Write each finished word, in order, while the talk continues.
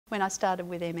When I started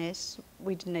with MS,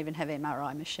 we didn't even have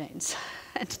MRI machines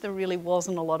and there really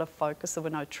wasn't a lot of focus, there were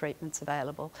no treatments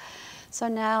available. So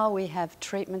now we have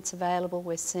treatments available,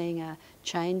 we're seeing a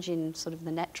change in sort of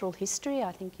the natural history,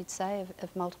 I think you'd say,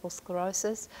 of multiple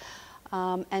sclerosis.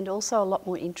 And also a lot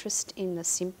more interest in the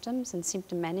symptoms and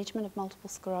symptom management of multiple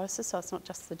sclerosis, so it's not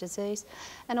just the disease,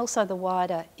 and also the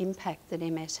wider impact that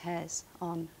MS has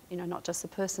on, not just the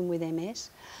person with MS,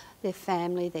 their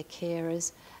family, their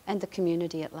carers, and the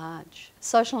community at large.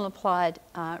 Social and applied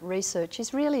research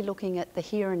is really looking at the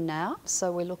here and now,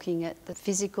 so we're looking at the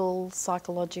physical,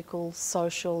 psychological,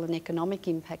 social and economic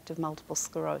impact of multiple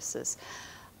sclerosis.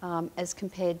 As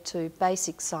compared to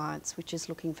basic science, which is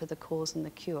looking for the cause and the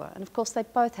cure. And of course they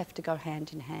both have to go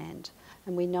hand in hand.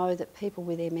 And we know that people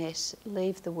with MS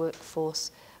leave the workforce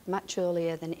much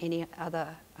earlier than any other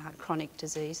chronic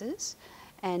diseases.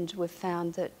 And we've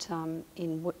found that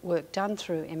in work done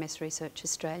through MS Research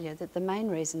Australia, that the main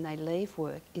reason they leave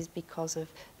work is because of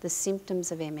the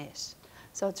symptoms of MS.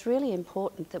 So it's really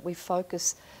important that we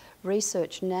focus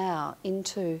research now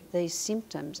into these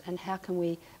symptoms and how can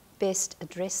we best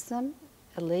address them,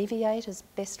 alleviate as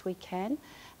best we can,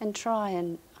 and try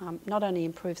and not only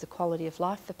improve the quality of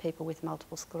life for people with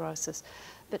multiple sclerosis,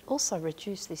 but also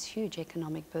reduce this huge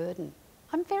economic burden.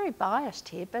 I'm very biased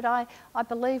here, but I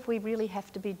believe we really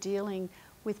have to be dealing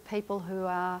with people who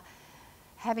are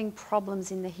having problems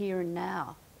in the here and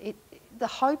now. The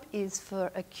hope is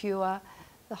for a cure,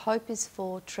 the hope is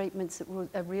for treatments that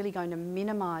are really going to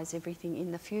minimise everything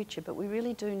in the future, but we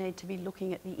really do need to be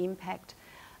looking at the impact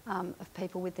of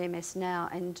people with MS now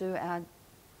and do our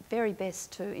very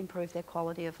best to improve their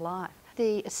quality of life.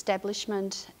 The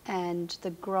establishment and the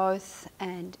growth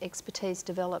and expertise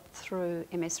developed through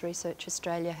MS Research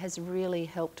Australia has really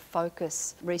helped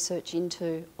focus research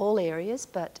into all areas,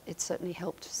 but it's certainly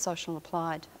helped social and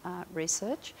applied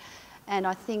research. And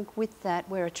I think with that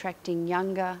we're attracting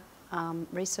younger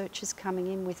researchers coming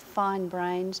in with fine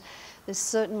brains. There's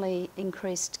certainly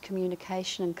increased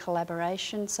communication and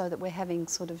collaboration so that we're having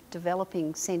sort of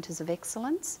developing centres of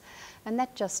excellence, and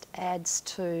that just adds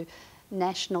to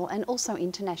national and also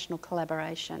international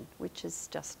collaboration, which is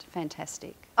just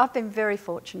fantastic. I've been very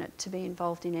fortunate to be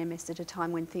involved in MS at a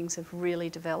time when things have really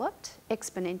developed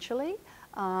exponentially.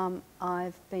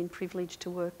 I've been privileged to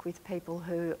work with people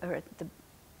who are at the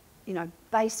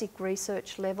basic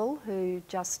research level, who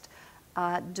just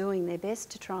are doing their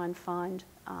best to try and find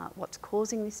what's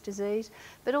causing this disease,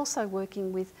 but also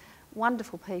working with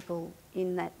wonderful people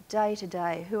in that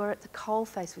day-to-day who are at the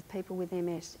coalface with people with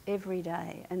MS every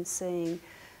day and seeing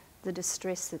the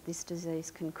distress that this disease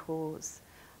can cause.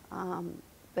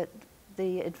 But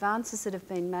the advances that have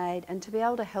been made, and to be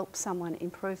able to help someone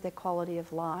improve their quality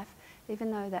of life,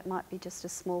 even though that might be just a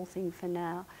small thing for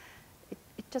now,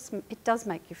 it does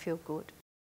make you feel good.